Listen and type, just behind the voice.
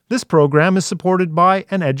This program is supported by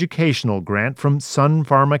an educational grant from Sun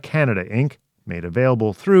Pharma Canada, Inc., made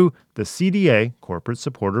available through the CDA Corporate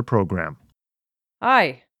Supporter Program.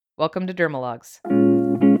 Hi, welcome to Dermalogs.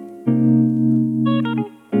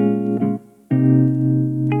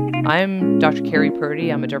 I'm Dr. Carrie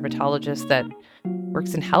Purdy. I'm a dermatologist that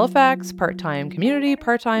works in Halifax, part-time community,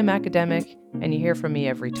 part-time academic, and you hear from me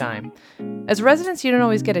every time. As residents, you don't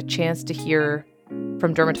always get a chance to hear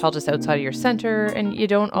from dermatologists outside of your center, and you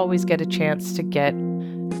don't always get a chance to get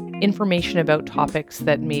information about topics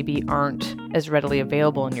that maybe aren't as readily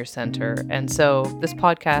available in your center. And so this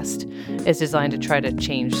podcast is designed to try to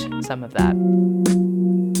change some of that.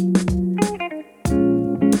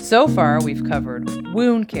 So far, we've covered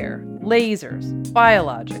wound care, lasers,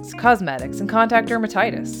 biologics, cosmetics, and contact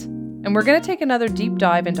dermatitis. And we're going to take another deep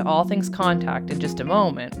dive into all things contact in just a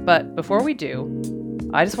moment. But before we do,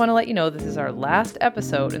 I just want to let you know this is our last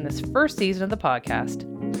episode in this first season of the podcast.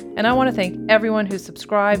 And I want to thank everyone who's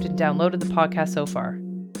subscribed and downloaded the podcast so far.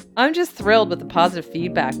 I'm just thrilled with the positive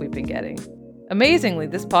feedback we've been getting. Amazingly,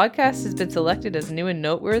 this podcast has been selected as new and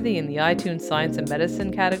noteworthy in the iTunes Science and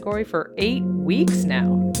Medicine category for 8 weeks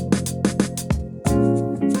now.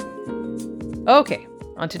 Okay,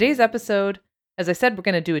 on today's episode, as I said, we're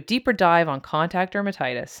going to do a deeper dive on contact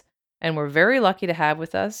dermatitis, and we're very lucky to have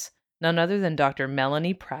with us none other than Dr.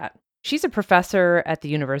 Melanie Pratt. She's a professor at the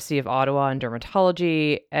University of Ottawa in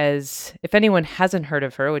dermatology. As if anyone hasn't heard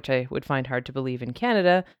of her, which I would find hard to believe in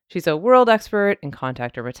Canada, she's a world expert in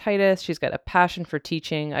contact dermatitis. She's got a passion for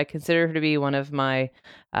teaching. I consider her to be one of my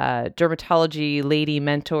dermatology lady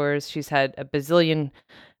mentors. She's had a bazillion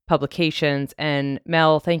publications. And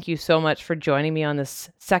Mel, thank you so much for joining me on this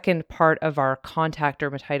second part of our contact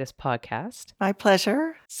dermatitis podcast. My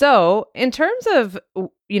pleasure. So in terms of,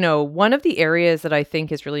 one of the areas that I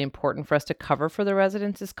think is really important for us to cover for the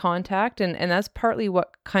residents is contact. And that's partly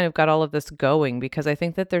what kind of got all of this going, because I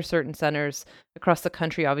think that there's certain centers across the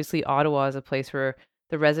country. Obviously, Ottawa is a place where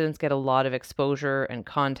the residents get a lot of exposure and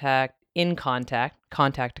contact to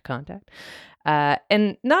contact.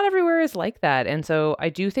 And not everywhere is like that. And so I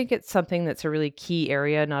do think it's something that's a really key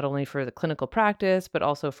area, not only for the clinical practice, but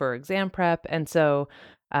also for exam prep. And so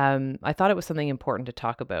I thought it was something important to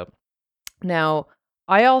talk about. Now,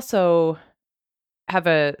 I also have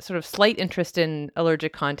a sort of slight interest in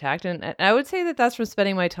allergic contact, and I would say that that's from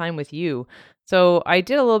spending my time with you. So I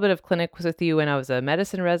did a little bit of clinics with you when I was a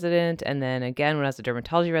medicine resident, and then again when I was a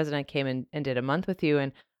dermatology resident, I came in and did a month with you.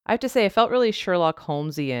 And I have to say, I felt really Sherlock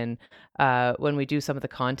Holmesian when we do some of the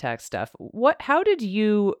contact stuff. How did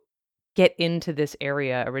you get into this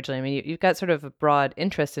area originally? I mean, you've got sort of a broad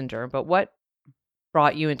interest in derm, but what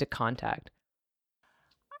brought you into contact?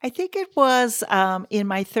 I think it was in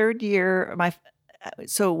my third year.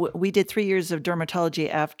 We did 3 years of dermatology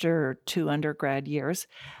after 2 undergrad years.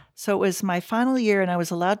 So it was my final year, and I was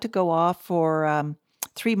allowed to go off for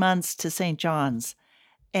 3 months to St. John's,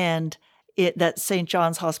 and that's St.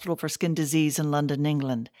 John's Hospital for Skin Disease in London,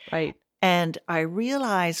 England. Right. And I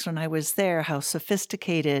realized when I was there how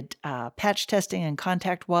sophisticated patch testing and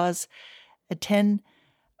contact was. Etienne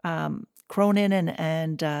Cronin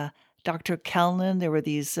and Dr. Kellnan, there were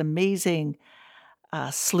these amazing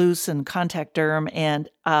sleuths and contact derm, and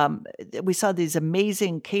we saw these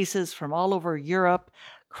amazing cases from all over Europe,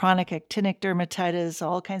 chronic actinic dermatitis,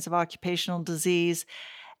 all kinds of occupational disease.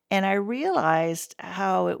 And I realized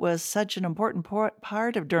how it was such an important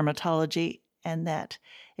part of dermatology, and that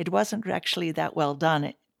it wasn't actually that well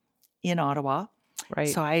done in Ottawa. Right.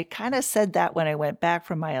 So I kind of said that when I went back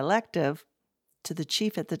from my elective to the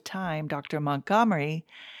chief at the time, Dr. Montgomery,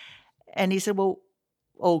 and he said, well,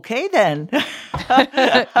 okay then.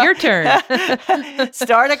 Your turn.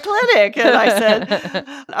 Start a clinic. And I said,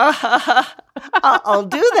 I'll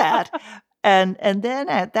do that. And then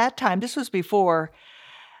at that time, this was before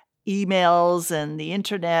emails and the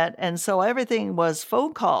internet. And so everything was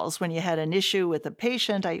phone calls. When you had an issue with a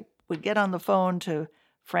patient, I would get on the phone to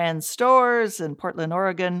Fran Stores in Portland,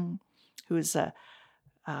 Oregon, who's a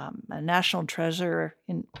national treasure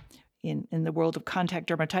in the world of contact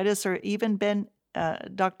dermatitis, or even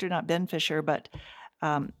not Ben Fisher, but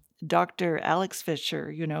Dr. Alex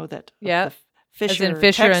Fisher, that. Yeah. Fisher, as in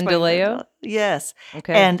Fisher and DeLeo? Yes.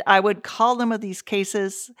 Okay. And I would call them with these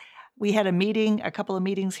cases. We had a couple of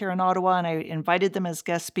meetings here in Ottawa, and I invited them as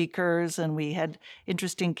guest speakers, and we had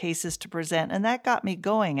interesting cases to present. And that got me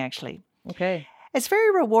going, actually. Okay. It's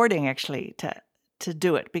very rewarding, actually, to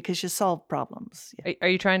do it, because you solve problems. Yeah. Are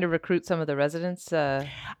you trying to recruit some of the residents? I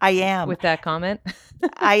am. With that comment?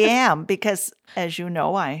 I am, because as you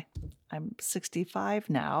know, I'm 65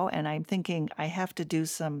 now, and I'm thinking I have to do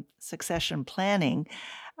some succession planning.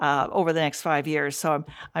 over the next 5 years. So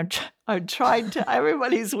I'm trying to.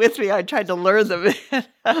 Everybody's with me. I tried to learn them.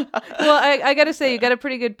 Well, I got to say, you got a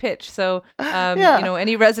pretty good pitch. So, Yeah.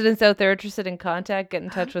 any residents out there interested in contact, get in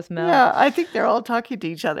touch with Mel. Yeah, I think they're all talking to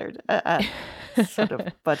each other, sort of.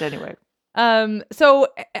 But anyway. So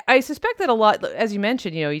I suspect that a lot, as you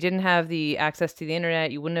mentioned, you didn't have the access to the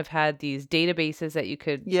internet. You wouldn't have had these databases that you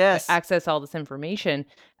could Yes. access all this information.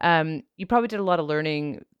 You probably did a lot of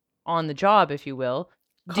learning on the job, if you will.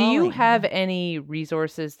 Do you Calling. have any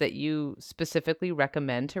resources that you specifically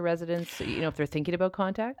recommend to residents, if they're thinking about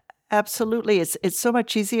contact? Absolutely. It's so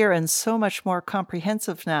much easier and so much more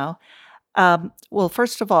comprehensive now. Well,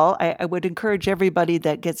 first of all, I would encourage everybody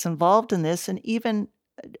that gets involved in this, and even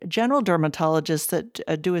general dermatologists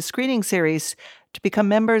that do a screening series, to become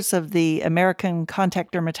members of the American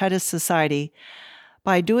Contact Dermatitis Society.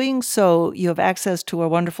 By doing so, you have access to a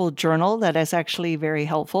wonderful journal that is actually very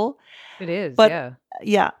helpful. It is, But- yeah.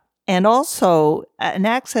 Yeah. And also an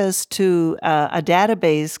access to a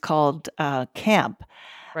database called CAMP.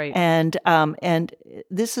 Right. And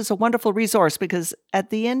this is a wonderful resource because at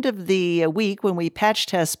the end of the week, when we patch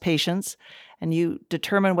test patients and you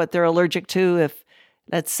determine what they're allergic to, if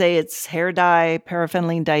let's say it's hair dye,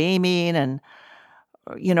 paraphenylene diamine, and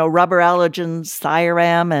rubber allergens,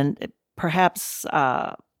 Thiram, and perhaps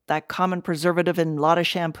that common preservative in a lot of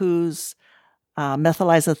shampoos,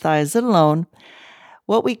 methyl-isothiazidolone.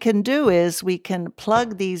 What we can do is we can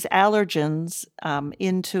plug these allergens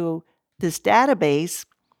into this database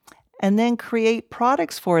and then create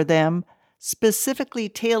products for them specifically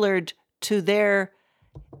tailored to their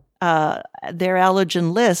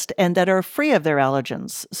allergen list and that are free of their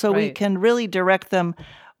allergens. So we Right. can really direct them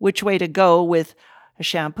which way to go with a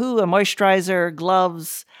shampoo, a moisturizer,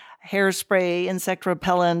 gloves, hairspray, insect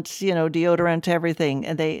repellent, deodorant, everything.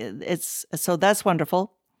 And so that's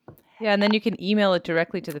wonderful. Yeah, and then you can email it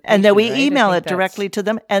directly to the patient, And then we right? I email think it directly to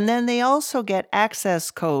them. And then they also get access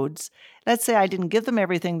codes. Let's say I didn't give them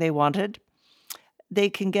everything they wanted. They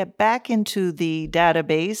can get back into the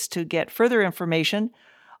database to get further information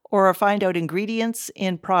or find out ingredients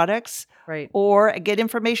in products Right. or get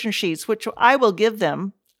information sheets, which I will give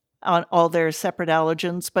them on all their separate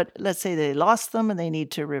allergens. But let's say they lost them and they need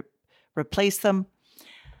to replace them.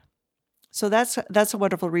 So that's a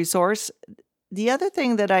wonderful resource. The other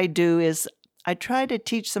thing that I do is I try to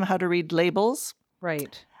teach them how to read labels.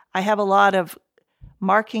 Right. I have a lot of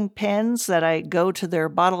marking pens that I go to their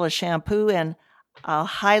bottle of shampoo and I'll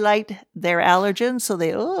highlight their allergens so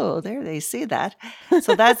they see that.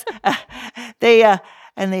 So that's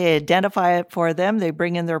and they identify it for them. They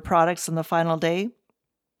bring in their products on the final day.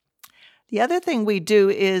 The other thing we do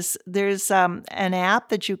is there's an app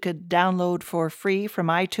that you could download for free from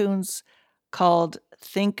iTunes called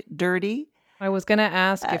Think Dirty. I was going to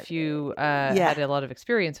ask if you had a lot of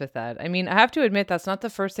experience with that. I mean, I have to admit that's not the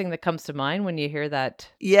first thing that comes to mind when you hear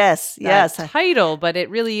that Yes. title, but it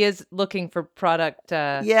really is looking for product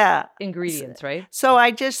Yeah. ingredients, right? So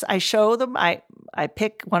I show them, I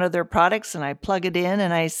pick one of their products and I plug it in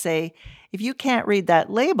and I say, if you can't read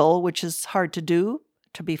that label, which is hard to do,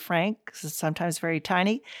 to be frank, because it's sometimes very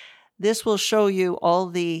tiny, this will show you all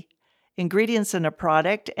the ingredients in a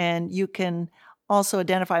product and you can also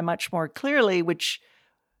identify much more clearly which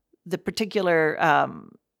the particular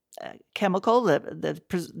chemical,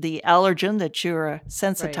 the allergen that you're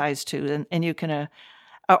sensitized to, and you can,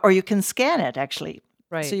 or you can scan it actually.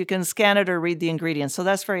 Right. So you can scan it or read the ingredients. So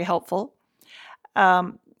that's very helpful.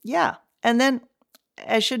 Yeah. And then,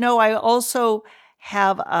 as you know, I also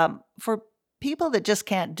have, for people that just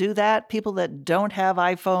can't do that, people that don't have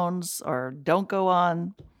iPhones or don't go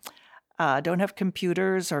on, don't have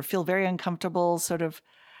computers or feel very uncomfortable sort of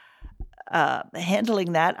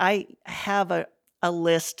handling that, I have a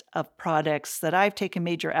list of products that I've taken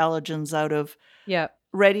major allergens out of. Yeah.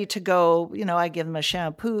 Ready to go. I give them a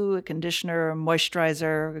shampoo, a conditioner, a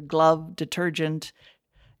moisturizer, a glove, detergent,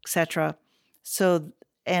 etc. So,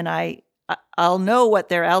 and I'll know what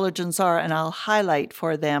their allergens are and I'll highlight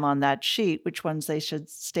for them on that sheet which ones they should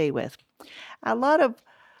stay with. A lot of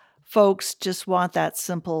folks just want that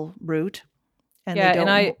simple route. And yeah, they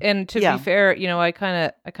don't, and to be fair, I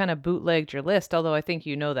kind of bootlegged your list, although I think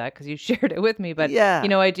you know that because you shared it with me. But Yeah.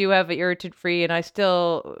 I do have irritant free, and I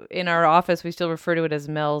still in our office we still refer to it as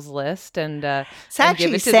Mel's list, and it's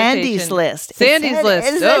actually Sandy's list. Sandy's list.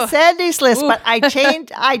 It's Sandy's list, but I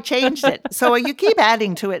changed it. So you keep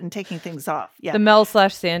adding to it and taking things off. Yeah. The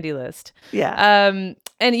Mel/Sandy list. Yeah.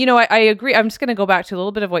 And I agree. I'm just going to go back to a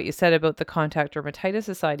little bit of what you said about the Contact Dermatitis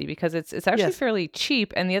Society because it's actually Yes. fairly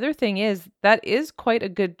cheap. And the other thing is that is quite a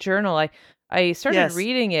good journal. I started Yes.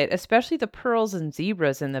 reading it, especially the pearls and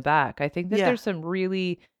zebras in the back. I think that Yeah. there's some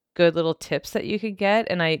really good little tips that you could get,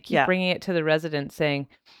 and I keep Yeah. bringing it to the residents,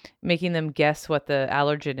 making them guess what the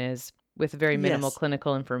allergen is with very minimal Yes.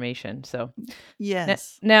 clinical information. So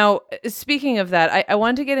Yes. now, speaking of that, I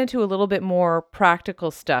wanted to get into a little bit more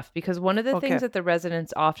practical stuff because one of the Okay. things that the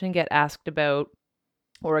residents often get asked about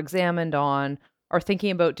or examined on are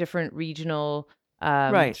thinking about different regional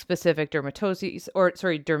Right. specific dermatitides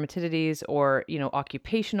or,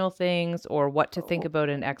 occupational things or what to think Oh, about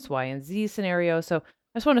in X, Y, and Z scenario. So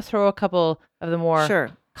I just want to throw a couple of the more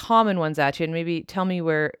Sure. common ones at you and maybe tell me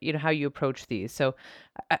how you approach these. So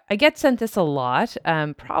I get sent this a lot,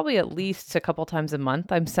 probably at least a couple times a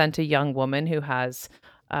month. I'm sent a young woman who has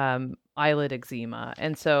eyelid eczema.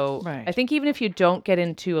 And so I Right. think even if you don't get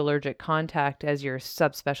into allergic contact as your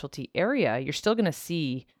subspecialty area, you're still going to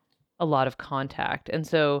see a lot of contact. And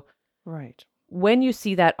so Right. when you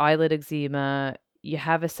see that eyelid eczema, you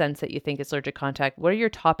have a sense that you think it's allergic contact. What are your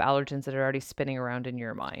top allergens that are already spinning around in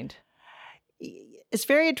your mind? It's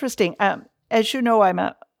very interesting. As you know, I'm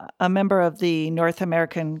a member of the North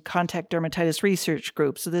American Contact Dermatitis Research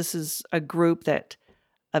Group. So this is a group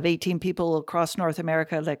of 18 people across North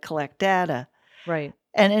America that collect data. Right.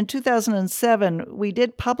 And in 2007, we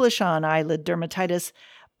did publish on eyelid dermatitis.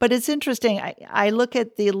 But it's interesting. I look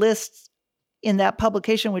at the list in that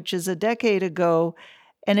publication, which is a decade ago,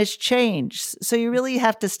 and it's changed. So you really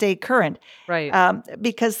have to stay current. Right.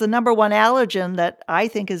 Because the number one allergen that I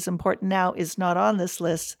think is important now is not on this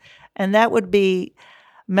list, and that would be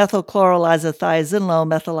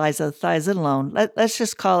methylisothiozinolone. Let's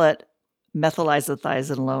just call it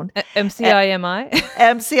methylisothiozinolone. MCIMI?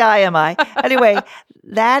 MCIMI. Anyway,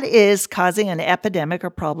 that is causing an epidemic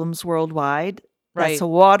of problems worldwide. Right. That's a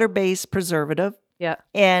water-based preservative. Yeah.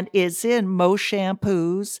 And it's in most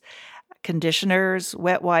shampoos, conditioners,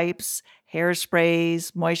 wet wipes,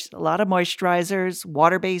 hairsprays, a lot of moisturizers,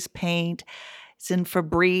 water-based paint. It's in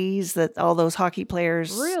Febreze that all those hockey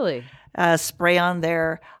players Really? spray on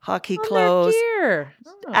their hockey On clothes. their gear.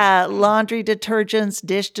 Oh. Laundry detergents,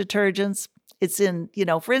 dish detergents. It's in,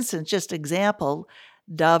 for instance, just example,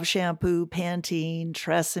 Dove shampoo, Pantene,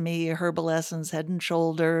 Tresemme, Herbal Essence, Head and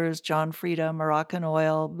Shoulders, John Frieda, Moroccan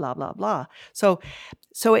oil, blah, blah, blah. So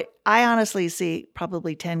I honestly see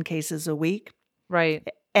probably 10 cases a week. Right.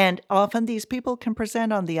 And often these people can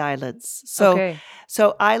present on the eyelids. So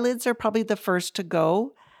eyelids are probably the first to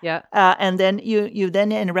go. Yeah. And then you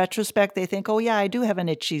then in retrospect, they think, oh yeah, I do have an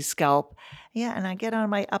itchy scalp. Yeah. And I get on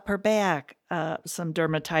my upper back, some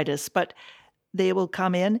dermatitis, but they will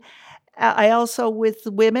come in. I also, with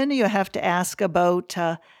women, you have to ask about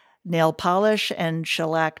nail polish and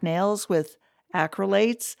shellac nails with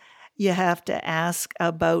acrylates. You have to ask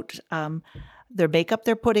about their makeup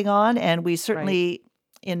they're putting on. And we certainly,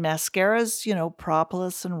 in mascaras,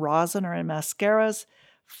 propolis and rosin are in mascaras.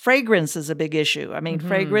 Fragrance is a big issue. I mean,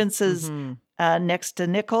 fragrance is next to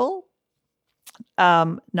nickel.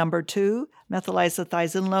 Number 2,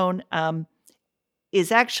 methylisothiozinolone is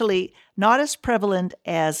actually not as prevalent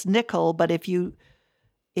as nickel, but if you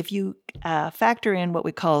factor in what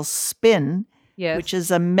we call spin, Yes. which is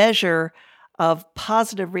a measure of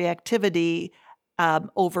positive reactivity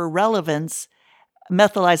over relevance,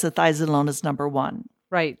 methylisothiozinolone is number 1.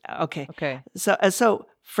 Right. Okay. Okay. So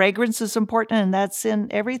fragrance is important, and that's in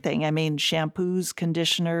everything. I mean, shampoos,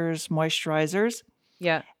 conditioners, moisturizers.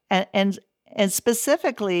 Yeah. And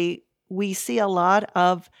specifically, we see a lot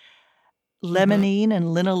of limonene and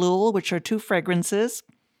linalool, which are 2 fragrances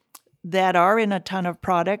that are in a ton of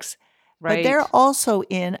products, Right. but they're also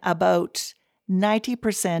in about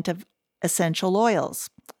 90% of essential oils.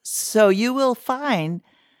 So you will find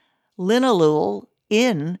linalool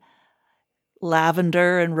in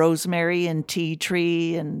lavender and rosemary and tea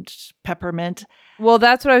tree and peppermint. Well,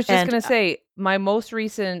 that's what I was just And, going to say. My most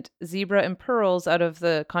recent Zebra and Pearls out of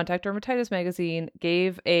the Contact Dermatitis magazine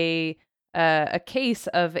gave a case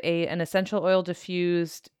of an essential oil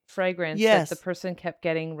diffused fragrance Yes. that the person kept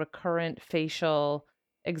getting recurrent facial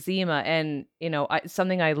eczema, and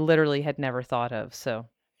something I literally had never thought of. So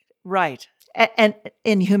Right. And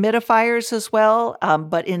in humidifiers as well,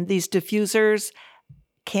 but in these diffusers,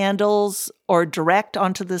 candles, or direct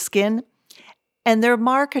onto the skin. And they're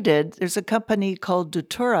marketed. There's a company called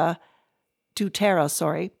doTERRA,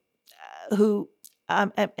 who,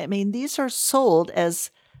 I mean, these are sold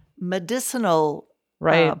as medicinal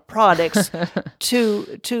Right. products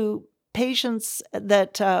to patients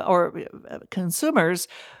that or consumers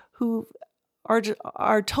who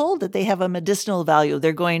are told that they have a medicinal value.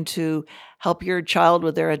 They're going to help your child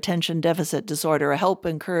with their attention deficit disorder, or help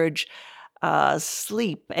encourage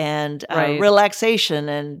sleep and Right. relaxation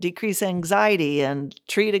and decrease anxiety and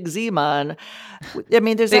treat eczema. And I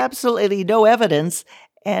mean, there's They absolutely no evidence.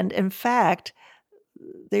 And in fact,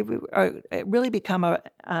 they really become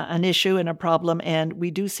an issue and a problem. And we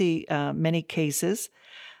do see many cases.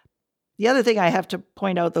 The other thing I have to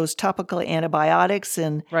point out, those topical antibiotics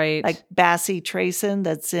and Right. like bacitracin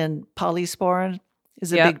that's in Polysporin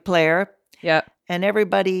is a Yep. big player. Yeah. And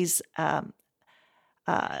everybody's,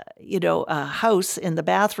 house in the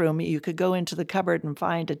bathroom, you could go into the cupboard and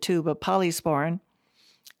find a tube of Polysporin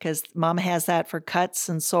because mom has that for cuts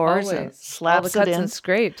and sores and Always. All the slaps it cuts in. and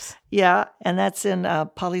scrapes. Yeah, and that's in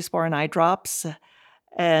Polysporin eye drops.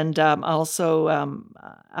 And also,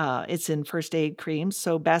 it's in first aid creams.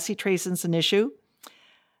 So bacitracin's an issue.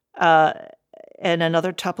 And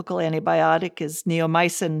another topical antibiotic is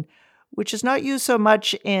neomycin, which is not used so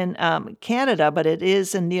much in Canada, but it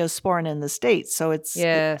is in Neosporin in the States. So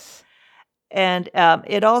Yes. and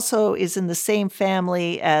it also is in the same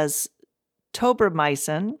family as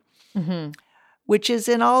tobramycin, Mm-hmm. which is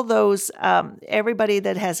in all those, everybody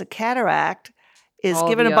that has a cataract is All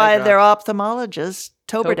given the eye by their drops. ophthalmologist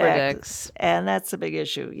Tobradex, Tobradex. and that's a big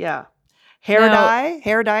issue. Yeah. Hair Now,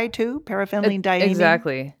 dye too, paraphenylene diamine.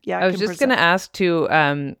 exactly. Yeah, I was just going to ask too,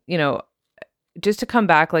 just to come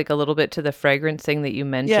back like a little bit to the fragrance thing that you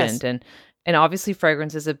mentioned, and obviously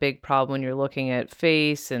fragrance is a big problem when you're looking at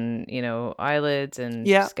face and eyelids and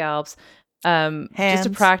Yeah. scalps. Just a Hands.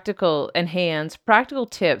 practical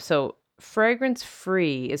tip. So fragrance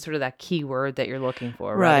free is sort of that key word that you're looking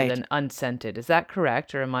for, Right. rather than unscented. Is that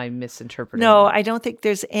correct, or am I misinterpreting No, that? I don't think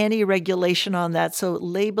there's any regulation on that. So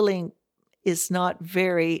labeling is not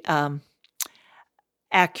very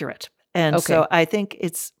accurate. And so Okay. I think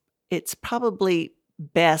it's probably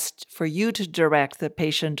best for you to direct the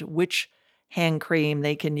patient which hand cream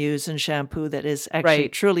they can use and shampoo that is actually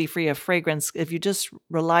Right. truly free of fragrance. If you just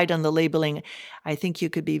relied on the labeling, I think you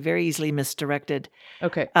could be very easily misdirected.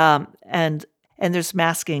 Okay. And there's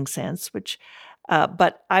masking scents, which,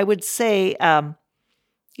 but I would say,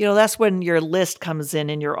 that's when your list comes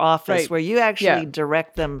in your office, Right. where you actually Yeah.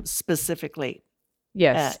 direct them specifically.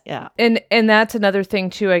 Yes. Yeah. And that's another thing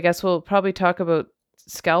too. I guess we'll probably talk about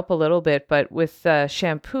scalp a little bit, but with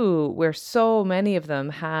shampoo, where so many of them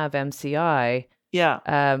have MCI,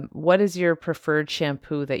 Yeah. what is your preferred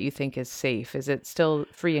shampoo that you think is safe? Is it still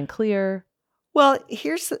free and clear? Well,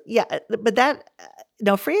 but that,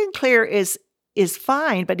 no, free and clear is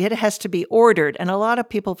fine, but it has to be ordered. And a lot of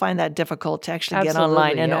people find that difficult to actually get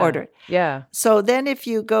online Absolutely. and Yeah. order it. Yeah. So then if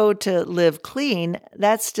you go to Live Clean,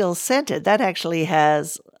 that's still scented. That actually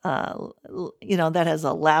has, that has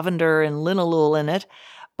a lavender and linalool in it,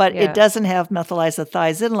 but Yeah. it doesn't have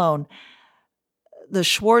methylisothiazidone. The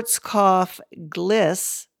Schwarzkopf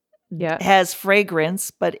Gliss Yeah. has fragrance,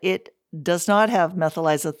 but it does not have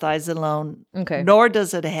methylisothiazidone, Okay. nor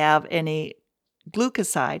does it have any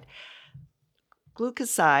glucoside.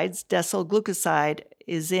 Glucosides, decyl glucoside,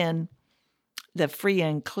 is in the free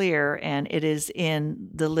and clear, and it is in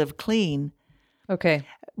the Live Clean. Okay.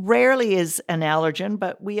 Rarely is an allergen,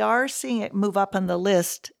 but we are seeing it move up on the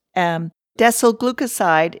list. Decyl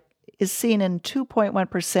glucoside is seen in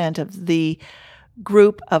 2.1% of the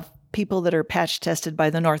group of people that are patch tested by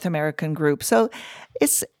the North American group. So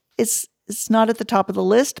it's not at the top of the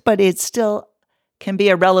list, but it still can be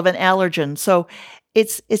a relevant allergen. So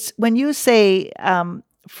it's when you say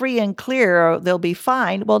free and clear, they'll be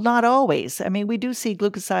fine. Well, not always. I mean, we do see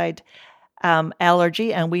glucoside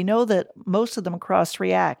allergy, and we know that most of them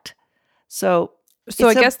cross-react. So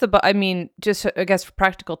I guess for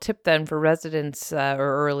practical tip then for residents or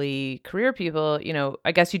early career people,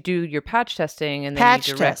 I guess you do your patch testing and then Patch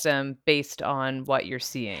you direct test. them based on what you're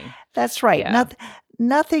seeing. That's right. Yeah.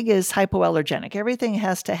 Nothing is hypoallergenic. Everything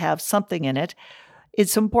has to have something in it.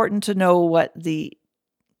 It's important to know what the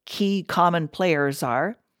key common players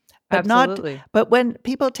are, but Absolutely. But when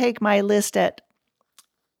people take my list at,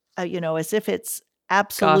 as if it's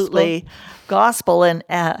absolutely gospel and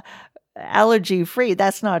allergy free,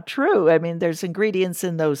 that's not true. I mean, there's ingredients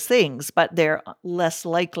in those things, but they're less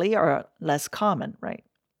likely or less common, right?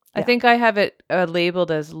 I Yeah. think I have it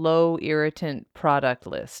labeled as low irritant product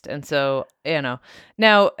list. And so,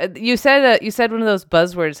 now you said one of those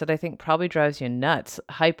buzzwords that I think probably drives you nuts,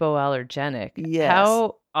 hypoallergenic. Yes.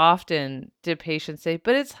 How often do patients say,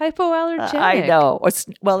 but it's hypoallergenic? I know.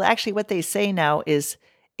 Well, actually, what they say now is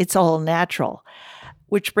it's all natural,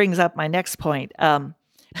 which brings up my next point.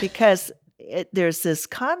 Because there's this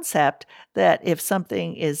concept that if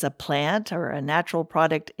something is a plant or a natural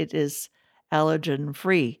product, it is allergen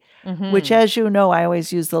free, which, Mm-hmm. as you know, I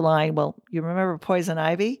always use the line, well, you remember poison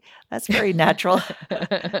ivy? That's very natural.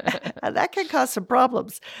 And that can cause some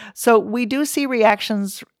problems. So we do see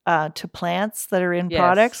reactions to plants that are in Yes.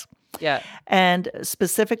 products, Yeah. and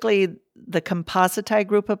specifically the compositide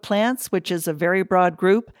group of plants, which is a very broad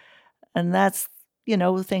group. And that's,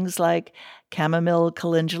 things like chamomile,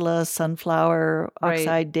 calendula, sunflower, Right.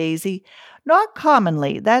 oxeye daisy. Not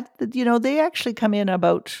commonly. They actually come in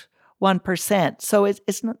about 1%. So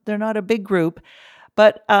it's not, they're not a big group.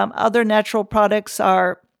 But other natural products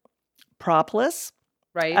are propolis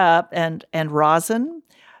Right. and rosin.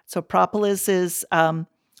 So propolis is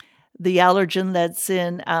the allergen that's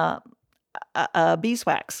in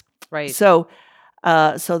beeswax. Right. So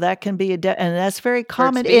that can be and that's very Burt's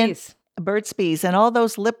common in Bees. Burt's Bees and all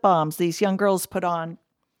those lip balms these young girls put on.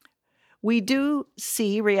 We do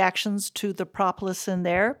see reactions to the propolis in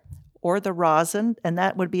there or the rosin, and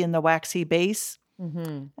that would be in the waxy base.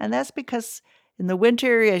 Mm-hmm. And that's because in the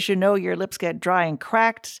winter, as you know, your lips get dry and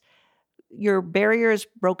cracked. Your barrier is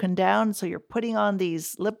broken down, so you're putting on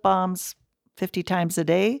these lip balms 50 times a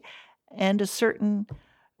day, and a certain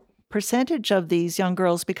percentage of these young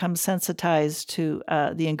girls become sensitized to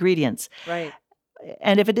the ingredients. Right.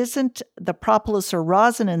 And if it isn't the propolis or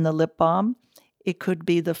rosin in the lip balm, it could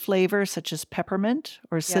be the flavor, such as peppermint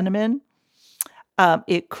or cinnamon.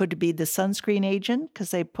 It could be the sunscreen agent,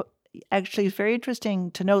 because they put. Actually, it's very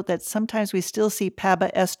interesting to note that sometimes we still see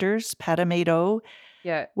PABA esters, Patamate,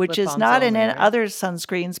 Yeah. which lip is balms not in only, right? other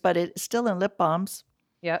sunscreens, but it's still in lip balms.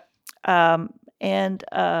 Yeah.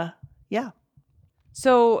 Yeah.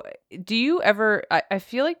 So, do you ever? I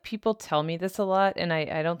feel like people tell me this a lot, and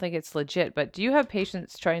I don't think it's legit. But do you have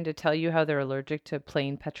patients trying to tell you how they're allergic to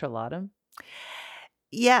plain petrolatum?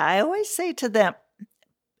 Yeah, I always say to them,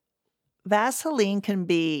 Vaseline can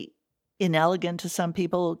be inelegant to some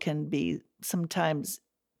people, can be sometimes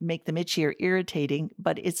make them itchy or irritating,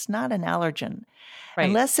 but it's not an allergen. Right.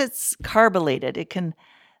 Unless it's carbonated, it can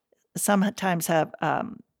sometimes have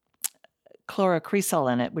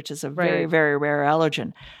chlorocresol in it, which is a very, Right. very rare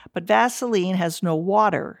allergen. But Vaseline has no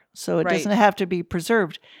water, so it doesn't Right. have to be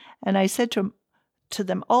preserved. And I said to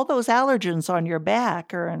them, all those allergens on your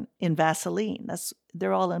back are in Vaseline.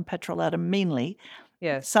 They're all in petrolatum mainly.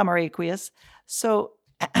 Yes. Some are aqueous. So,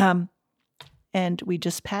 and we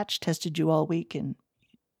just patch tested you all week and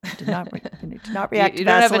did not react You to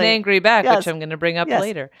don't have an Vaseline. angry back, Yes. which I'm going to bring up Yes.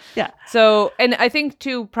 later. Yeah. So, and I think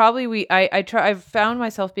too, probably I've found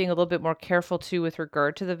myself being a little bit more careful too with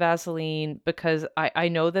regard to the Vaseline, because I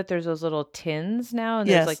know that there's those little tins now, and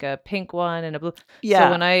there's Yes. like a pink one and a blue. Yeah.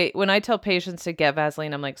 So when I tell patients to get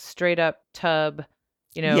Vaseline, I'm like straight up tub,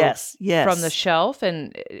 Yes. from the shelf.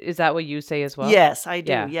 And is that what you say as well? Yes, I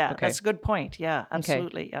do. Yeah, Yeah. okay. That's a good point. Yeah,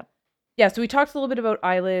 absolutely. Yeah. Yeah, so we talked a little bit about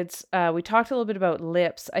eyelids. We talked a little bit about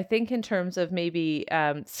lips. I think in terms of maybe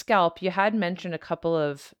scalp, you had mentioned a couple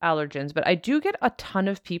of allergens, but I do get a ton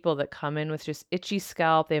of people that come in with just itchy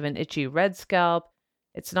scalp. They have an itchy red scalp.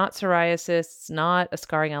 It's not psoriasis. It's not a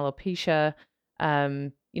scarring alopecia.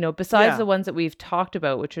 Besides Yeah. the ones that we've talked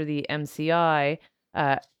about, which are the MCI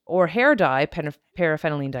or hair dye,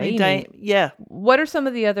 paraphenylene diamine. Yeah. What are some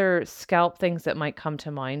of the other scalp things that might come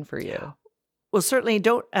to mind for you? Well, certainly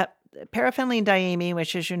don't. Paraphenylene diamine,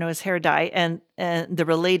 which, as you know, is hair dye, and the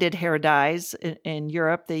related hair dyes in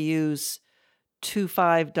Europe, they use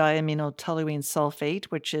 2,5-diaminoyl sulfate,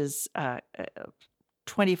 which is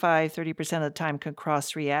 25-30% of the time can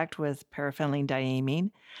cross-react with paraphenylene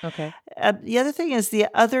diamine. Okay. The other thing is the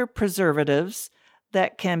other preservatives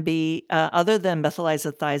that can be, other than methyl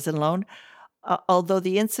isothiazolone, although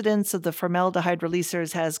the incidence of the formaldehyde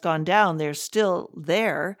releasers has gone down, they're still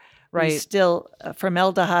there. Right.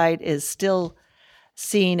 Formaldehyde is still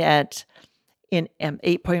seen in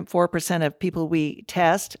 8.4% of people we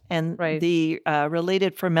test, and Right. the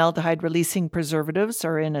related formaldehyde releasing preservatives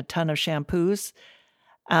are in a ton of shampoos.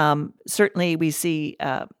 Certainly, we see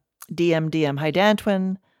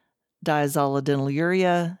DMDM-hydantoin,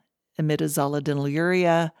 diazolidinylurea,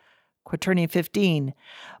 imidazolidinylurea, quaternium 15,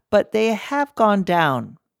 but they have gone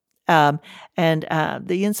down. And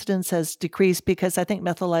the incidence has decreased because I think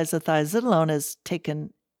methyl isothiazolone has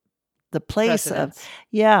taken the place Precedence.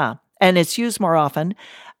 and it's used more often.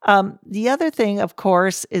 The other thing, of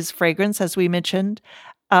course, is fragrance, as we mentioned.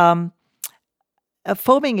 Foaming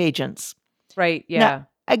agents. Right. Yeah. Now,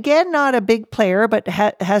 again, not a big player, but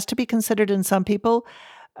has to be considered in some people.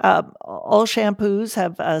 All shampoos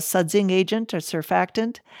have a sudsing agent or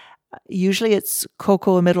surfactant. Usually it's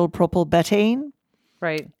cocoamidopropylbetaine.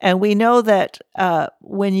 Right. And we know that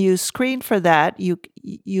when you screen for that,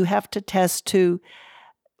 you have to test to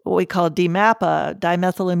what we call DMAPA,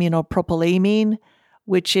 dimethylaminopropilamine,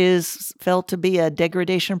 which is felt to be a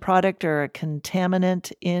degradation product or a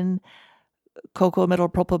contaminant in cocoa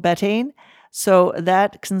methyl So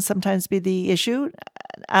that can sometimes be the issue.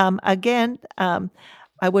 Again,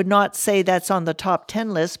 I would not say that's on the top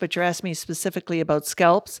 10 list, but you're asking me specifically about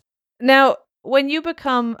scalps. Now, when you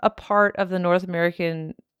become a part of the North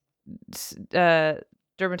American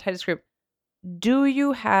dermatitis group, do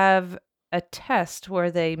you have a test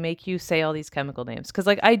where they make you say all these chemical names? Because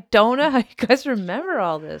I don't know how you guys remember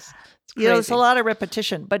all this. It's crazy. It's a lot of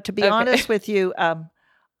repetition. But to be honest with you,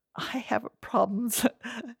 I have problems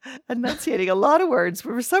enunciating a lot of words.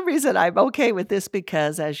 For some reason, I'm okay with this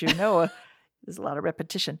because, as you know, there's a lot of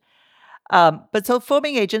repetition. But so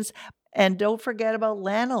foaming agents, and don't forget about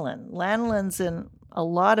lanolin. Lanolin's in a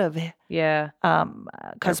lot of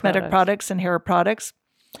cosmetic products and hair products.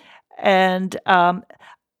 And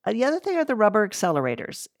the other thing are the rubber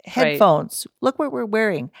accelerators. Headphones. Right. Look what we're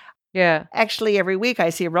wearing. Yeah. Actually, every week I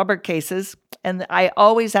see rubber cases, and I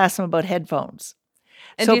always ask them about headphones.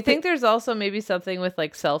 And do you think there's also maybe something with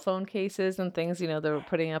cell phone cases and things, they're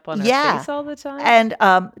putting up on our face all the time? And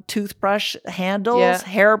toothbrush handles,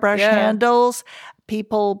 hairbrush handles.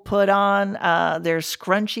 People put on their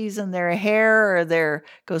scrunchies in their hair, or they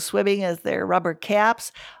go swimming as their rubber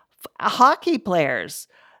caps. Hockey players,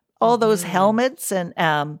 all those helmets and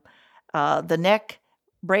the neck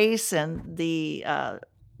brace and the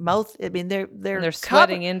mouth. I mean, they're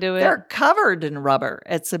sweating into it. They're covered in rubber.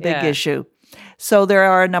 It's a big issue. So there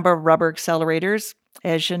are a number of rubber accelerators,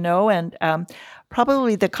 as you know, and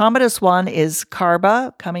probably the commonest one is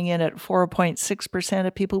Carba, coming in at 4.6%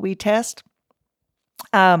 of people we test.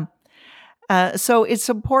 So it's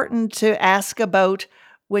important to ask about,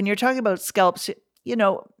 when you're talking about scalps,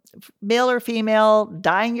 male or female,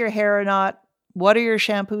 dyeing your hair or not, what are your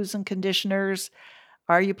shampoos and conditioners?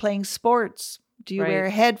 Are you playing sports? Do you wear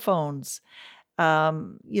headphones?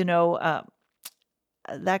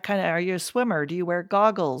 That kind of, are you a swimmer? Do you wear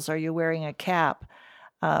goggles? Are you wearing a cap?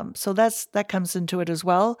 So that comes into it as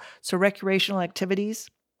well. So recreational activities.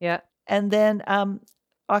 Yeah. And then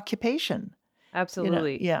occupation.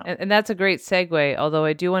 Absolutely. And that's a great segue. Although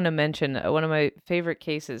I do want to mention one of my favorite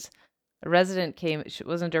cases. A resident she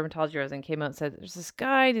wasn't a dermatology resident, came out and said, there's this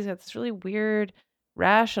guy, and he's got this really weird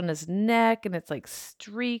rash on his neck, and it's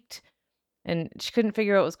streaked. And she couldn't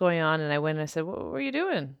figure out what was going on. And I went and I said, what were you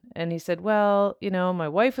doing? And he said, well, my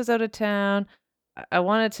wife was out of town. I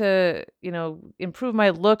wanted to, improve my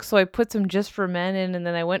look. So I put some Just for Men in, and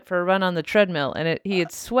then I went for a run on the treadmill, and he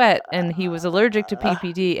had sweat, and he was allergic to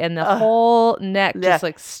PPD, and the whole neck just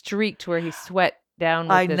streaked where he sweat down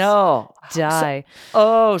with dye.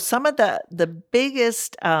 Some of the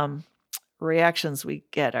biggest reactions we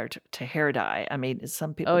get are to hair dye. I mean,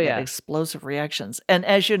 some people get explosive reactions. And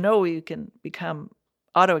as you know, you can become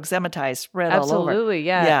autoeczematized, spread all over. Absolutely,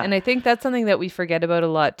 yeah. And I think that's something that we forget about a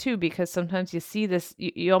lot too, because sometimes you see this,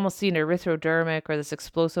 you almost see an erythrodermic or this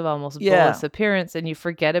explosive, almost bullous appearance, and you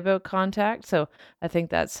forget about contact. So I think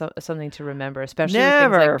that's something to remember, especially with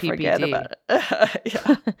things like PPD. Forget about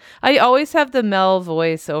it. I always have the Mel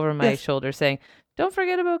voice over my shoulder saying, don't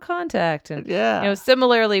forget about contact. And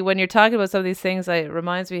similarly, when you're talking about some of these things, it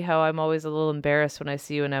reminds me how I'm always a little embarrassed when I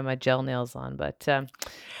see you and I have my gel nails on, but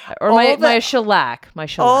my shellac.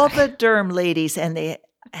 All the derm ladies, and they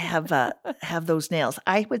have those nails.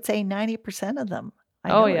 I would say 90% of them.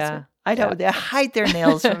 I know they hide their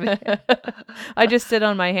nails from me. I just sit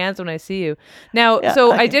on my hands when I see you. Now,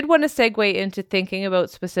 I did want to segue into thinking about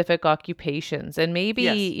specific occupations, and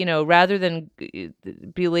maybe, rather than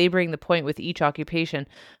belaboring the point with each occupation,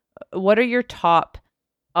 what are your top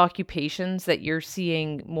occupations that you're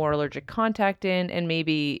seeing more allergic contact in, and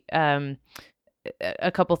maybe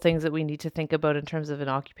a couple things that we need to think about in terms of an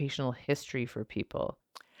occupational history for people?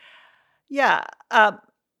 Yeah.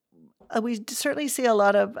 We certainly see a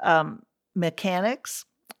lot of mechanics.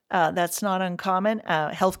 That's not uncommon.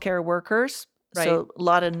 Healthcare workers. Right. So a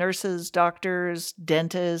lot of nurses, doctors,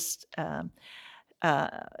 dentists,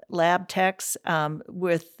 lab techs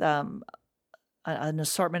with an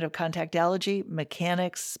assortment of contact allergy,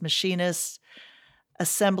 mechanics, machinists,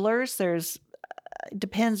 assemblers.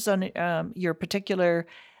 Depends on your particular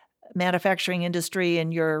manufacturing industry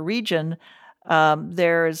in your region.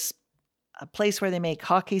 There's a place where they make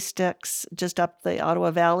hockey sticks just up the Ottawa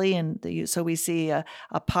Valley, and so we see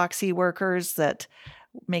epoxy workers that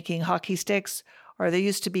making hockey sticks. Or there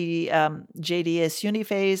used to be JDS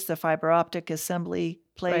Uniphase, the fiber optic assembly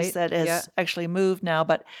place that has actually moved now.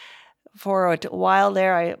 But for a while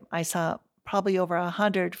there, I saw probably over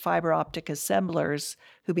 100 fiber optic assemblers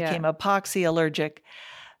who became epoxy allergic.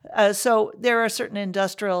 So there are certain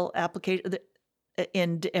industrial applications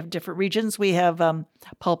in different regions. We have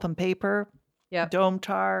pulp and paper, Yeah. dome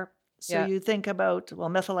tar. So Yeah. you think about, well,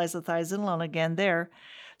 methyl isothiazolone again there.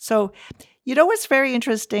 So, you know what's very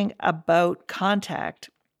interesting about contact?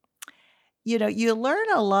 You know, you learn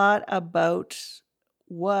a lot about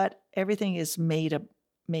what everything is made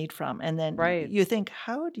from. And then Right. you think,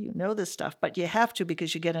 how do you know this stuff? But you have to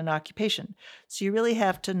because you get an occupation. So you really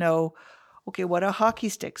have to know, okay, what are hockey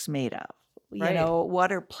sticks made of? You Right. know,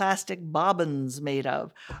 what are plastic bobbins made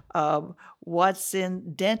of? What's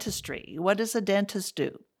in dentistry? What does a dentist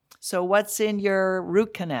do? So what's in your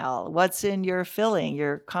root canal? What's in your filling,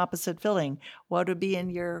 your composite filling? What would be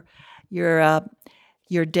in your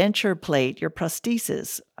denture plate, your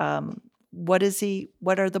prosthesis? What's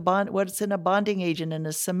in a bonding agent in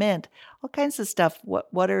a cement? All kinds of stuff.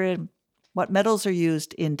 What metals are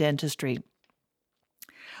used in dentistry?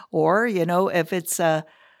 Or, you know, if it's a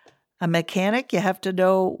mechanic, you have to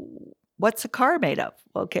know what's a car made of.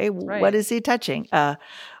 Okay, Right. what is he touching? The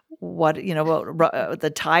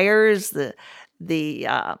tires,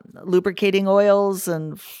 the lubricating oils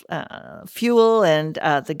and fuel and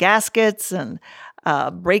the gaskets and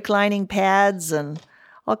brake lining pads and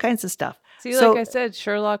all kinds of stuff. See, So- like I said,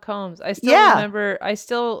 Sherlock Holmes. I still Yeah. remember,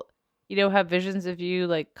 have visions of you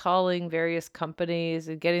like calling various companies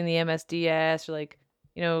and getting the MSDS or like,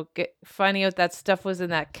 finding out that stuff was in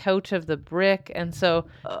that couch of the brick. And so,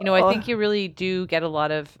 I think you really do get a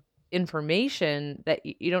lot of information that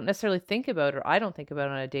you don't necessarily think about, or I don't think about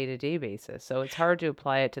on a day-to-day basis. So it's hard to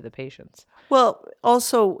apply it to the patients. Well,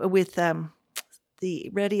 also with the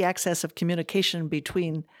ready access of communication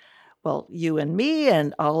between, well, you and me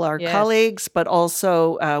and all our Yes. colleagues, but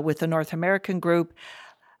also with the North American group.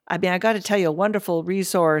 I mean, I got to tell you, a wonderful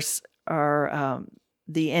resource are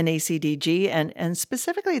the NACDG and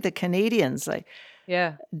specifically the Canadians, like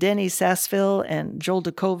Yeah. Denny Sassville and Joel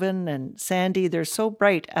DeKoven and Sandy. They're so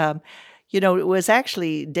bright. It was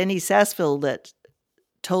actually Denny Sassville that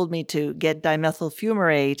told me to get dimethyl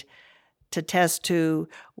fumarate to test to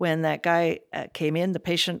when that guy came in, the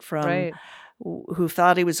patient from Right. who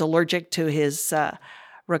thought he was allergic to his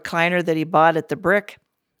recliner that he bought at the Brick.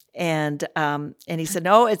 And he said,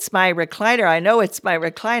 "No, it's my recliner. I know it's my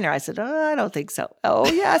recliner." I said, "Oh, I don't think so." "Oh,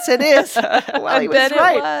 yes, it is." Well, he was bet it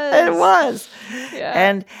right. It was.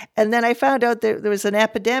 Yeah. And then I found out that there was an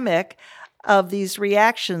epidemic of these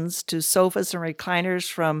reactions to sofas and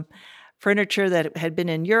recliners from furniture that had been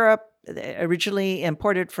in Europe, originally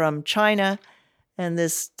imported from China. And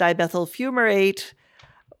this dimethyl fumarate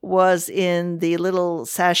was in the little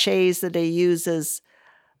sachets that they use as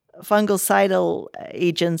fungicidal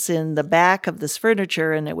agents in the back of this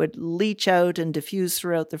furniture, and it would leach out and diffuse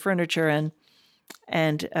throughout the furniture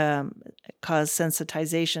and cause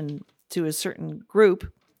sensitization to a certain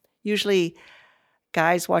group, usually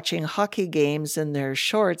guys watching hockey games in their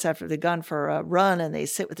shorts after they've gone for a run, and they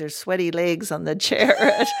sit with their sweaty legs on the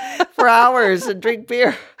chair for hours and drink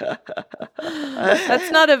beer. That's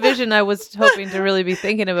not a vision I was hoping to really be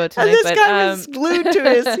thinking about And tonight. this guy was glued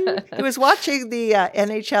to he was watching the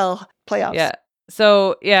NHL playoffs. Yeah.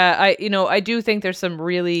 So yeah, I do think there's some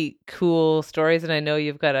really cool stories, and I know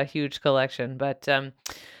you've got a huge collection. But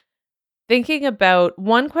thinking about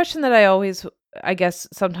one question that I guess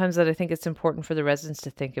sometimes that I think it's important for the residents to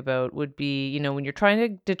think about would be, when you're trying to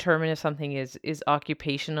determine if something is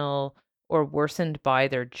occupational or worsened by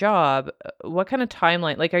their job, what kind of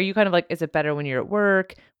timeline? Like, are you kind of like, is it better when you're at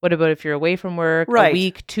work? What about if you're away from work? Right. A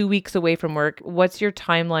week, 2 weeks away from work? What's your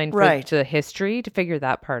timeline for Right. the history to figure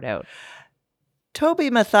that part out? Toby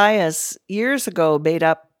Mathias years ago made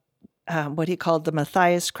up what he called the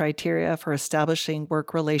Mathias criteria for establishing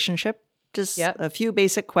work relationship. Just Yep. a few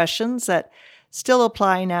basic questions that still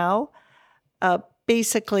apply now.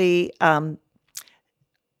 Basically,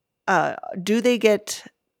 do they get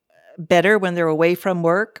better when they're away from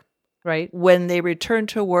work? Right. When they return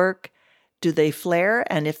to work, do they flare?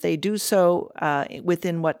 And if they do so,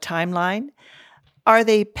 within what timeline? Are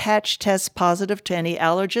they patch test positive to any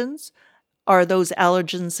allergens? Are those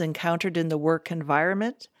allergens encountered in the work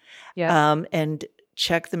environment? Yeah. And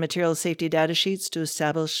check the material safety data sheets to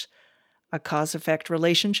establish a cause-effect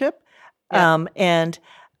relationship. Yeah. And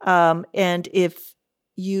if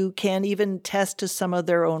you can even test to some of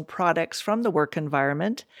their own products from the work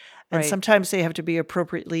environment, and Right. sometimes they have to be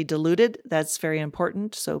appropriately diluted. That's very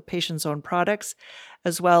important. So patients' own products,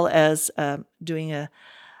 as well as doing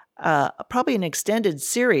probably an extended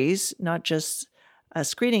series, not just a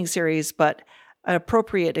screening series, but an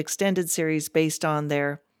appropriate extended series based on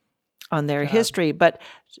their Job. history. But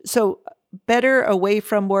so better away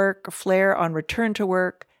from work, flare on return to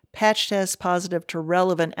work, patch test positive to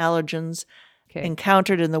relevant allergens Okay.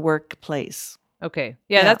 encountered in the workplace. Okay.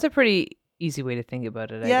 Yeah, Yeah. that's a pretty easy way to think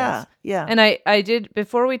about it, I guess. Yeah. And I did,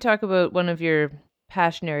 before we talk about one of your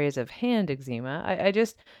passion areas of hand eczema,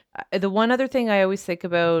 the one other thing I always think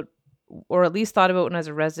about, or at least thought about when I was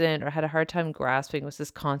a resident or had a hard time grasping, was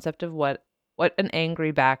this concept of what an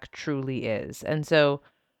angry back truly is. And so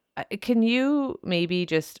can you maybe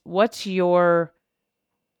what's your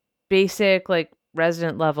basic, like,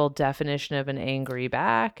 resident level definition of an angry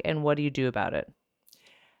back, and what do you do about it?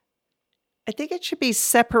 I think it should be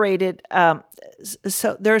separated.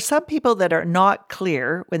 So there are some people that are not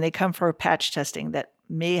clear when they come for patch testing that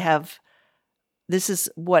may have, this is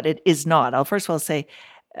what it is not. I'll first of all say,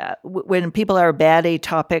 when people are bad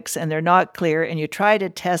atopics and they're not clear and you try to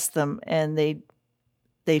test them and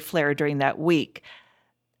they flare during that week,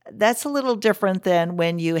 that's a little different than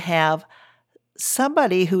when you have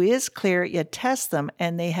somebody who is clear, you test them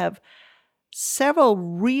and they have several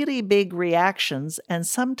really big reactions, and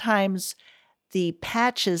sometimes the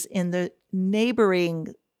patches in the neighboring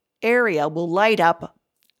area will light up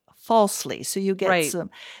falsely. So you get Right.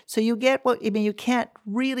 you can't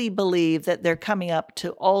really believe that they're coming up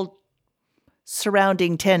to all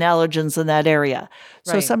surrounding 10 allergens in that area.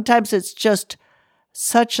 So Right. sometimes it's just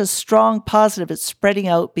such a strong positive, it's spreading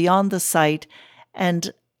out beyond the site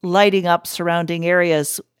and lighting up surrounding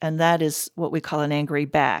areas, and that is what we call an angry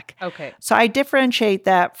back. Okay. So I differentiate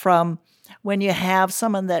that from when you have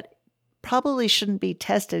someone that probably shouldn't be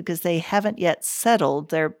tested because they haven't yet settled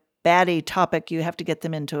their bad atopic. You have to get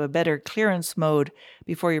them into a better clearance mode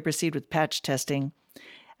before you proceed with patch testing.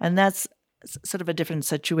 And that's sort of a different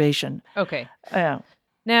situation. Okay. Yeah.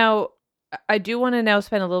 Now, I do want to now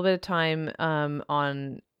spend a little bit of time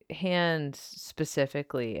on hands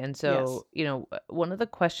specifically. And so, one of the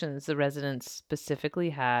questions the residents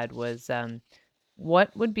specifically had was,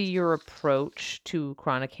 what would be your approach to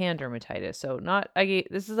chronic hand dermatitis? So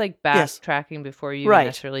this is like Yes. backtracking before you Right.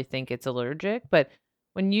 necessarily think it's allergic, but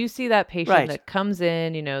when you see that patient Right. that comes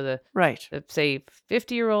in, the Right. say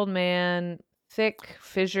 50-year-old man, thick,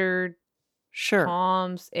 fissured Sure.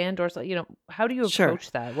 palms and dorsal, how do you Sure.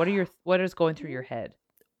 approach that? What is going through your head?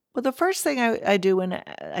 Well, the first thing I do when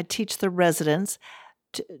I teach the residents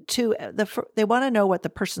they want to know what the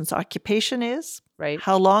person's occupation is, Right?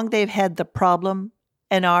 how long they've had the problem,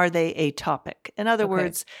 and are they atopic? In other Okay.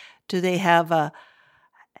 words, do they have a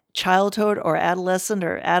childhood or adolescent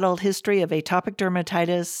or adult history of atopic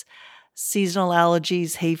dermatitis, seasonal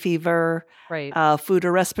allergies, hay fever, Right. food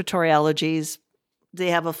or respiratory allergies? They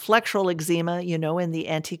have a flexural eczema, in the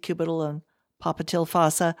antecubital and popliteal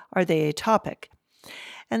fossa. Are they atopic?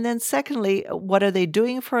 And then secondly, what are they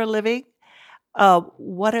doing for a living?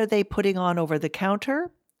 What are they putting on over the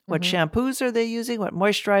counter? What Mhm. shampoos are they using? What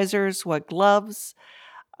moisturizers? What gloves?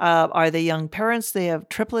 Are they young parents? They have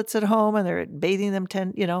triplets at home and they're bathing them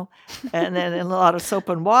and then a lot of soap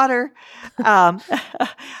and water.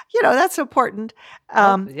 That's important.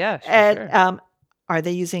 Yeah, sure. And are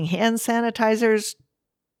they using hand sanitizers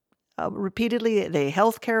repeatedly? Are they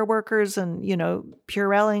healthcare workers and,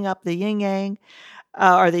 Purelling up the yin yang?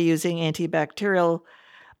 Are they using antibacterial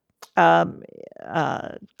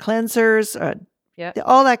cleansers? Yeah.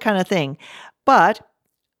 All that kind of thing. But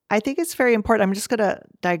I think it's very important. I'm just going to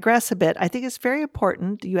digress a bit. I think it's very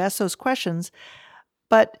important you ask those questions,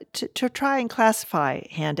 but to try and classify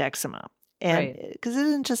hand eczema. And Right. because it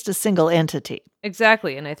isn't just a single entity.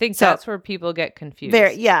 Exactly. And I think So- that's where people get confused.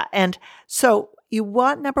 And so you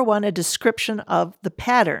want, number one, a description of the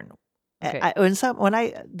pattern. Okay.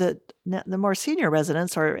 The more senior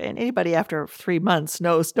residents or anybody after 3 months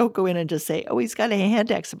knows, don't go in and just say, "Oh, he's got a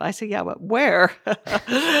hand eczema." I say, "Yeah, but where?"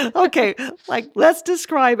 Okay, let's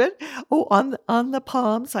describe it. "Oh, on the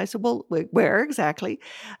palms." I said, "Well, where exactly?"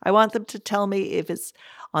 I want them to tell me if it's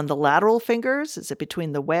on the lateral fingers. Is it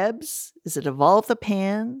between the webs? Does it involve the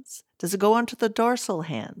hands? Does it go onto the dorsal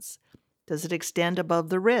hands? Does it extend above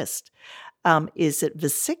the wrist? Is it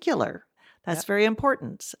vesicular? That's Yep. very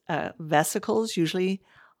important. Vesicles usually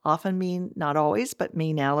often mean, not always, but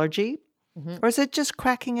mean allergy. Mhm. Or is it just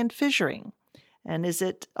cracking and fissuring? And is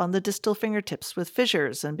it on the distal fingertips with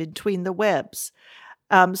fissures and between the webs?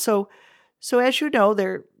 So as you know,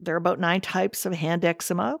 there are about 9 types of hand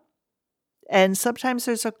eczema. And sometimes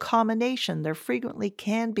there's a combination. There frequently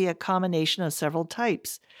can be a combination of several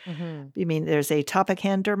types. Mhm. I mean, there's atopic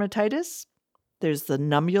hand dermatitis. There's the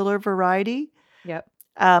nummular variety. Yep.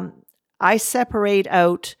 I separate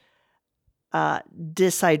out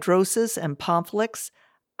dyshidrosis and Pomflix.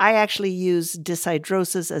 I actually use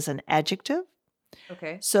dyshidrosis as an adjective.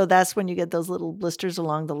 Okay. So that's when you get those little blisters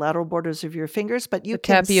along the lateral borders of your fingers. But you The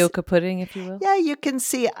can tapioca pudding, if you will. yeah, you can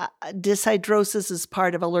see dyshidrosis as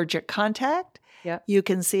part of allergic contact. Yeah. You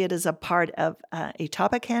can see it as a part of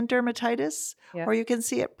atopic hand dermatitis, Yeah. or you can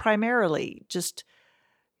see it primarily just,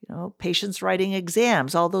 patients writing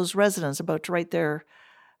exams, all those residents about to write their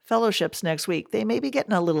fellowships next week. They may be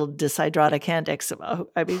getting a little dyshidrotic hand eczema.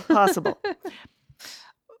 I mean, possible.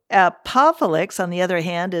 Pavlix, on the other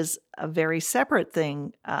hand, is a very separate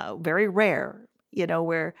thing, very rare,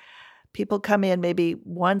 where people come in maybe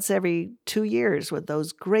once every 2 years with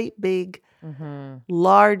those great big,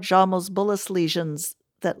 large, almost bullous lesions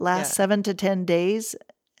that last 7 to 10 days,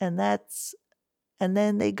 and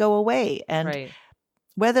then they go away. And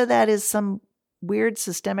whether that is some weird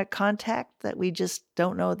systemic contact that we just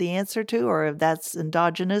don't know the answer to, or if that's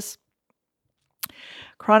endogenous.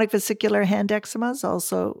 Chronic vesicular hand eczemas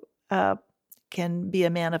also can be a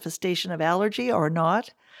manifestation of allergy or not.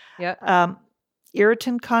 Yeah.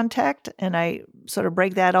 Irritant contact, and I sort of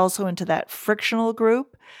break that also into that frictional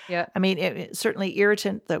group. Yeah. I mean, certainly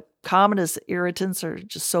irritant, the commonest irritants are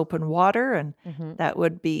just soap and water, and that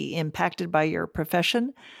would be impacted by your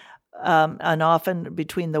profession. And often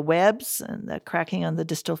between the webs and the cracking on the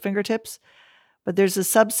distal fingertips. But there's a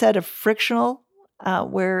subset of frictional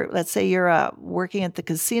where, let's say you're working at the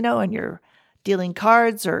casino and you're dealing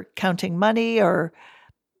cards or counting money or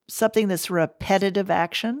something that's repetitive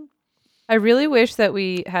action. I really wish that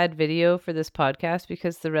we had video for this podcast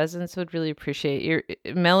because the residents would really appreciate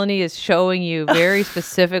Melanie is showing you very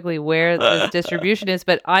specifically where this distribution is,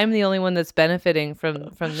 but I'm the only one that's benefiting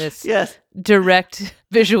from this direct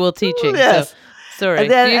visual teaching. Yes. So, sorry,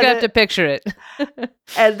 you have to picture it.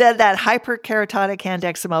 And then that hyperkeratotic hand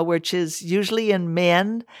eczema, which is usually in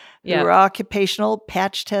men who are occupational,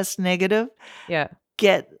 patch test negative,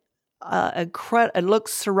 get it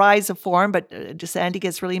looks psoriasiform, but just Andy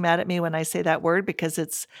gets really mad at me when I say that word because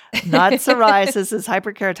it's not psoriasis, it's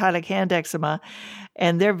hyperkeratotic hand eczema.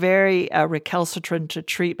 And they're very recalcitrant to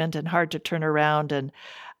treatment and hard to turn around and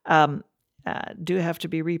do have to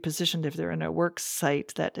be repositioned if they're in a work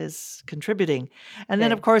site that is contributing. And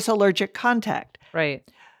then, of course, allergic contact. Right.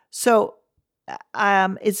 So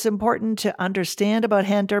it's important to understand about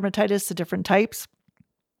hand dermatitis, the different types.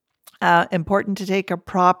 Important to take a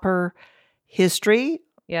proper history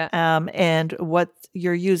and what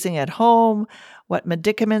you're using at home, what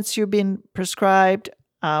medicaments you've been prescribed,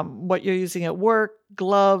 what you're using at work,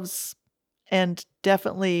 gloves, and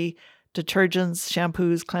definitely detergents,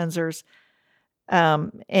 shampoos, cleansers.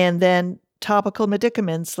 And then topical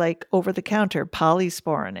medicaments like over-the-counter,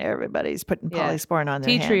 polysporin. Everybody's putting polysporin on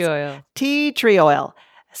their hands. Tea tree oil,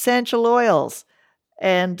 essential oils.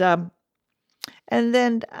 And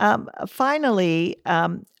then finally,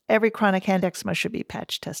 every chronic hand eczema should be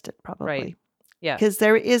patch tested, probably. Right. Yeah. Because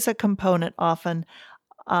there is a component often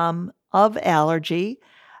of allergy.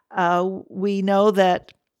 We know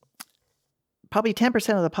that probably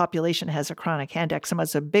 10% of the population has a chronic hand eczema.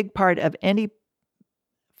 It's a big part of any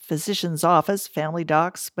physician's office, family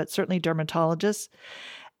docs, but certainly dermatologists.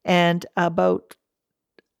 And about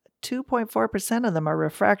 2.4% of them are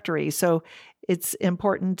refractory. So it's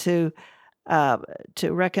important to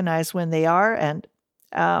recognize when they are and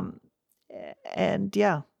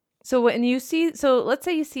yeah. So when let's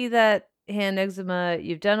say you see that hand eczema,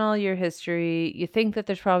 you've done all your history, you think that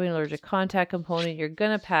there's probably an allergic contact component, you're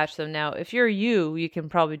going to patch them. Now, if you're you can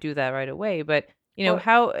probably do that right away, but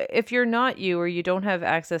if you're not you or you don't have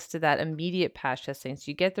access to that immediate patch testing, so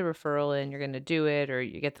you get the referral in, you're going to do it or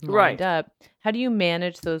you get them lined up, how do you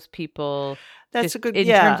manage those people? That's a good in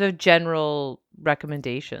terms of general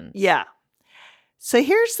recommendations. Yeah. So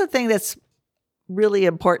here's the thing that's really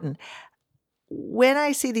important. When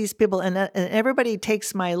I see these people and everybody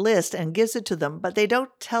takes my list and gives it to them, but they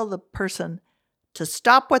don't tell the person to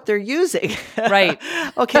stop what they're using. Right.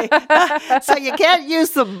 Okay. So you can't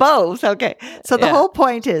use them both. Okay. So the whole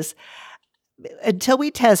point is until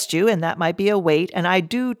we test you, and that might be a wait, and I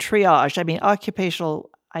do triage. I mean, occupational,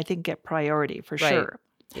 I think, get priority for sure.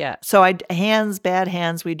 Yeah. So bad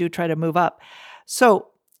hands, we do try to move up. So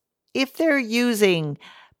if they're using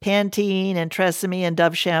Pantene and Tresemme and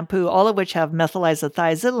Dove shampoo, all of which have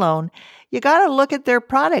methyl-isothiazidolone, you got to look at their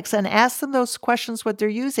products and ask them those questions, what they're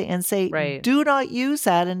using, and say, do not use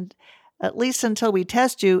that, and at least until we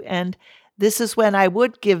test you. And this is when I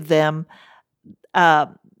would give them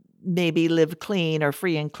maybe Live Clean or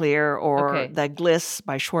Free and Clear or the Gliss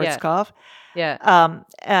by Schwarzkopf.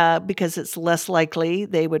 Because it's less likely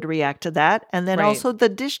they would react to that. And then also the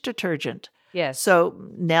dish detergent. Yes. So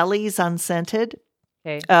Nellie's unscented,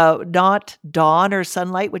 not Dawn or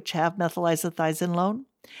Sunlight, which have methyl-isothiazidolone.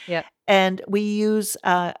 Yep. And we use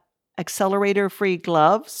accelerator-free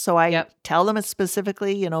gloves. So I Yep. tell them it's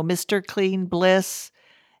specifically, Mr. Clean Bliss,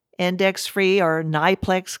 index-free, or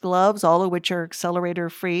Niplex gloves, all of which are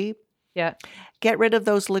accelerator-free. Yeah. Get rid of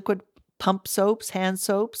those liquid pump soaps, hand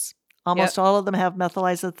soaps. Almost all of them have methyl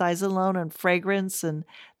isothiazolone and fragrance, and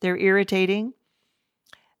they're irritating.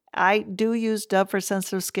 I do use Dove for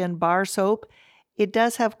Sensitive Skin bar soap. It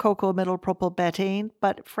does have cocamidopropylbetaine,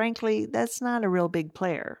 but frankly, that's not a real big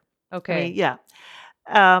player. Okay. I mean, yeah.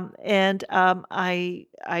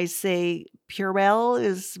 I say Purell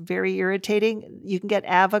is very irritating. You can get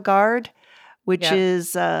Avogard, which Yep.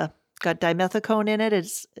 is got dimethicone in it.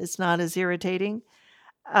 It's not as irritating.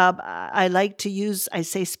 I like to use, I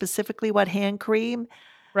say specifically what hand cream.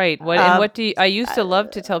 Right. What do you, I used to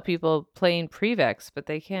love to tell people plain Prevex, but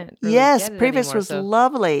they can't really Yes, get it Previs anymore, was so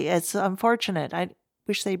lovely. It's unfortunate. I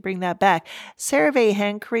wish they'd bring that back. CeraVe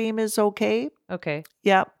hand cream is okay. okay.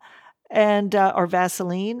 Yeah. And or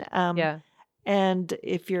Vaseline. Yeah. And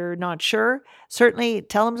if you're not sure, certainly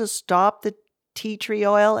tell them to stop the tea tree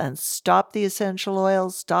oil and stop the essential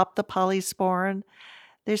oils, stop the polysporin.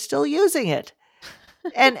 They're still using it.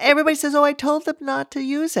 And everybody says, "Oh, I told them not to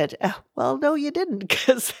use it." Well, no, you didn't,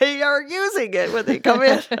 because they are using it when they come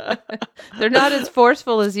in. They're not as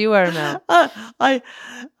forceful as you are now.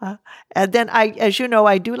 And then as you know,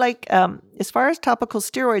 I do like, as far as topical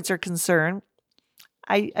steroids are concerned,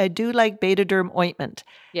 I do like Betadine ointment.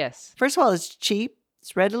 Yes. First of all, it's cheap.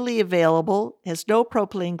 It's readily available. It has no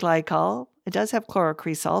propylene glycol. It does have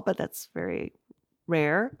chlorocresol, but that's very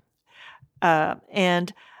rare. It's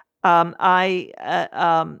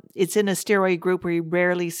in a steroid group where you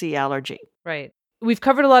rarely see allergy. Right. We've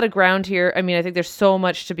covered a lot of ground here. I mean, I think there's so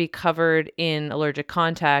much to be covered in allergic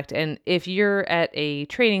contact. And if you're at a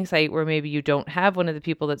training site where maybe you don't have one of the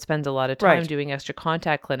people that spends a lot of time Right. doing extra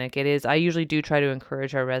contact clinic, I usually do try to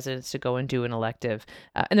encourage our residents to go and do an elective.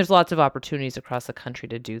 And there's lots of opportunities across the country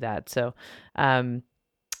to do that. So,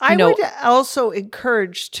 I know- would also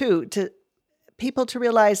encourage too people to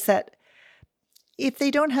realize that if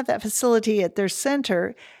they don't have that facility at their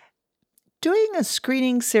center, doing a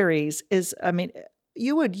screening series is, I mean,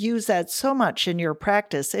 you would use that so much in your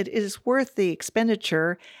practice. It is worth the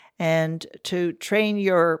expenditure, and to train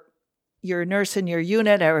your nurse in your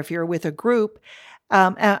unit, or if you're with a group.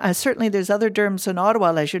 Certainly there's other derms in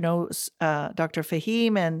Ottawa, as you know, Dr.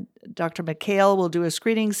 Fahim and Dr. McHale will do a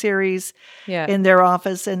screening series yeah. in their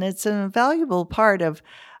office, and it's an invaluable part of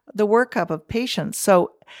the workup of patients.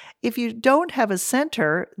 So if you don't have a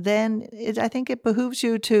center, then I think it behooves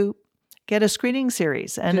you to get a screening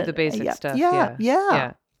series and Do the basic stuff. Yeah.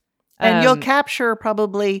 Yeah. And you'll capture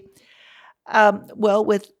probably,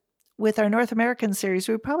 with our North American series,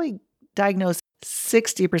 we probably diagnose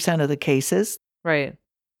 60% of the cases. Right.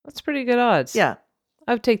 That's pretty good odds. Yeah.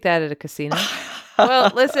 I would take that at a casino.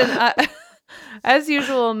 Well, listen, as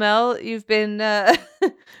usual, Mel, you've been,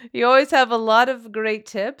 you always have a lot of great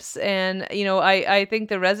tips. And, I think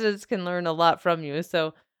the residents can learn a lot from you.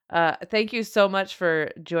 So thank you so much for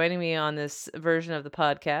joining me on this version of the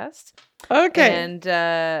podcast. Okay. And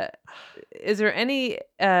is there any,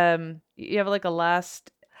 you have like a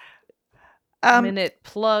last minute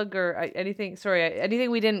plug or anything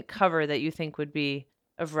we didn't cover that you think would be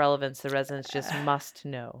of relevance the residents just must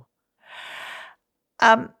know?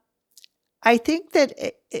 I think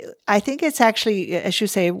it's actually, as you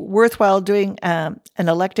say, worthwhile doing an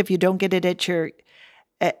elective. You don't get it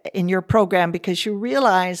in your program, because you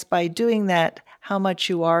realize by doing that how much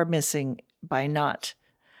you are missing by not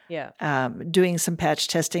doing some patch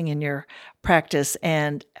testing in your practice.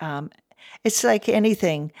 And it's like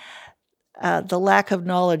anything. The lack of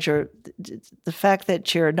knowledge, or the fact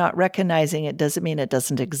that you're not recognizing it, doesn't mean it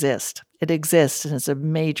doesn't exist. It exists, and it's a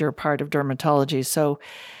major part of dermatology. So,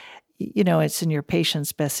 it's in your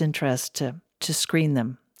patient's best interest to screen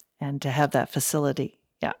them and to have that facility.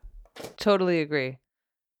 Yeah. Totally agree.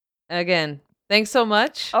 Again, thanks so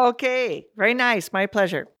much. Okay. Very nice. My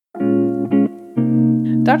pleasure.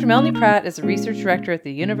 Dr. Melanie Pratt is a research director at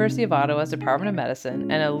the University of Ottawa's Department of Medicine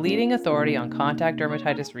and a leading authority on contact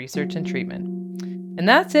dermatitis research and treatment. And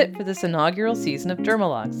that's it for this inaugural season of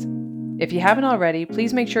Dermalogs. If you haven't already,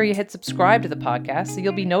 please make sure you hit subscribe to the podcast so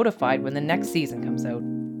you'll be notified when the next season comes out.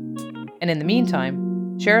 And in the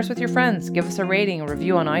meantime, share us with your friends, give us a rating and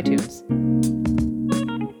review on iTunes.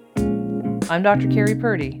 I'm Dr. Carrie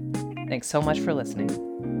Purdy. Thanks so much for listening.